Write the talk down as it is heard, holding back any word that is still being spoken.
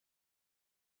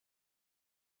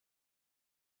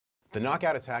The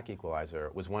Knockout Attack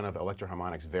Equalizer was one of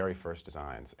Electro-Harmonix's very first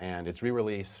designs, and its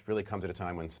re-release really comes at a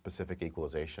time when specific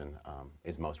equalization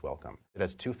is most welcome. It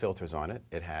has two filters on it.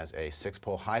 It has a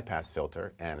 6-pole high-pass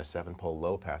filter and a 7-pole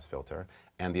low-pass filter,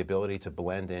 and the ability to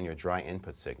blend in your dry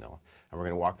input signal. And we're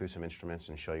going to walk through some instruments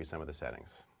and show you some of the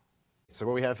settings. So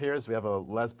what we have here is we have a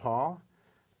Les Paul,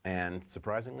 and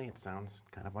surprisingly, it sounds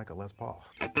kind of like a Les Paul.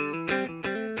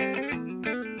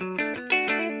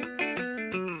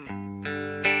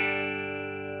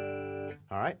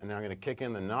 All right, and now I'm going to kick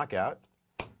in the knockout.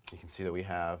 You can see that we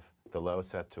have the low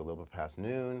set to a little bit past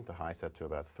noon, the high set to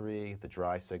about 3. The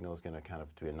dry signal is going to kind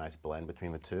of do a nice blend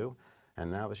between the two.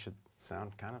 And now this should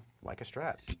sound kind of like a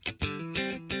Strat.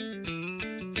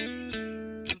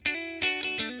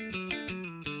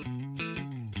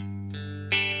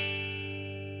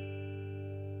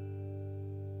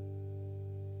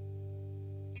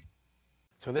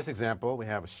 So in this example, we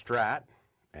have a Strat.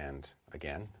 And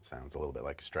again, it sounds a little bit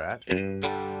like a Strat.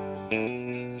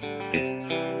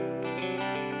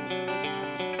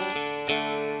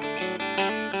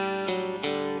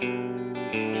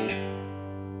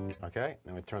 Okay,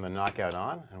 then we turn the knockout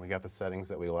on, and we got the settings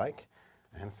that we like,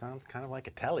 and it sounds kind of like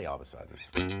a Tele all of a sudden.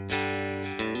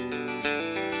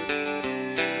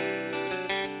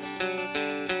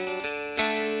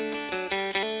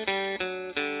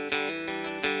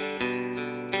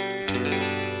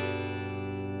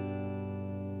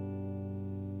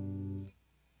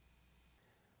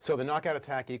 So the Knockout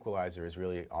Attack Equalizer is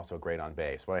really also great on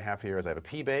bass. What I have here is I have a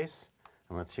P bass,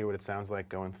 and let's hear what it sounds like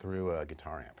going through a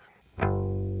guitar amp.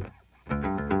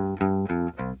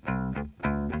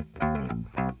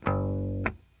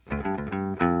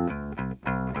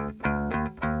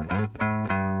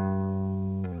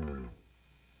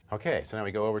 Okay, so now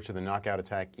we go over to the Knockout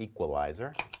Attack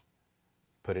Equalizer,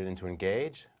 put it into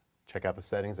engage, check out the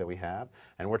settings that we have,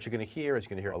 and what you're going to hear is you're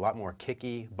going to hear a lot more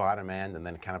kicky bottom end and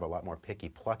then kind of a lot more picky,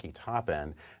 plucky top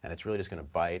end, and it's really just going to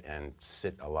bite and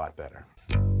sit a lot better.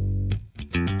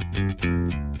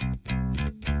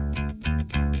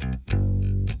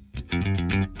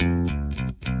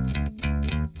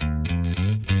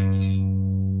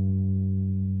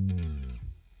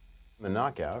 The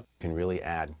knockout can really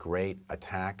add great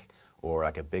attack or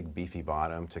like a big beefy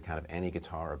bottom to kind of any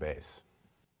guitar or bass.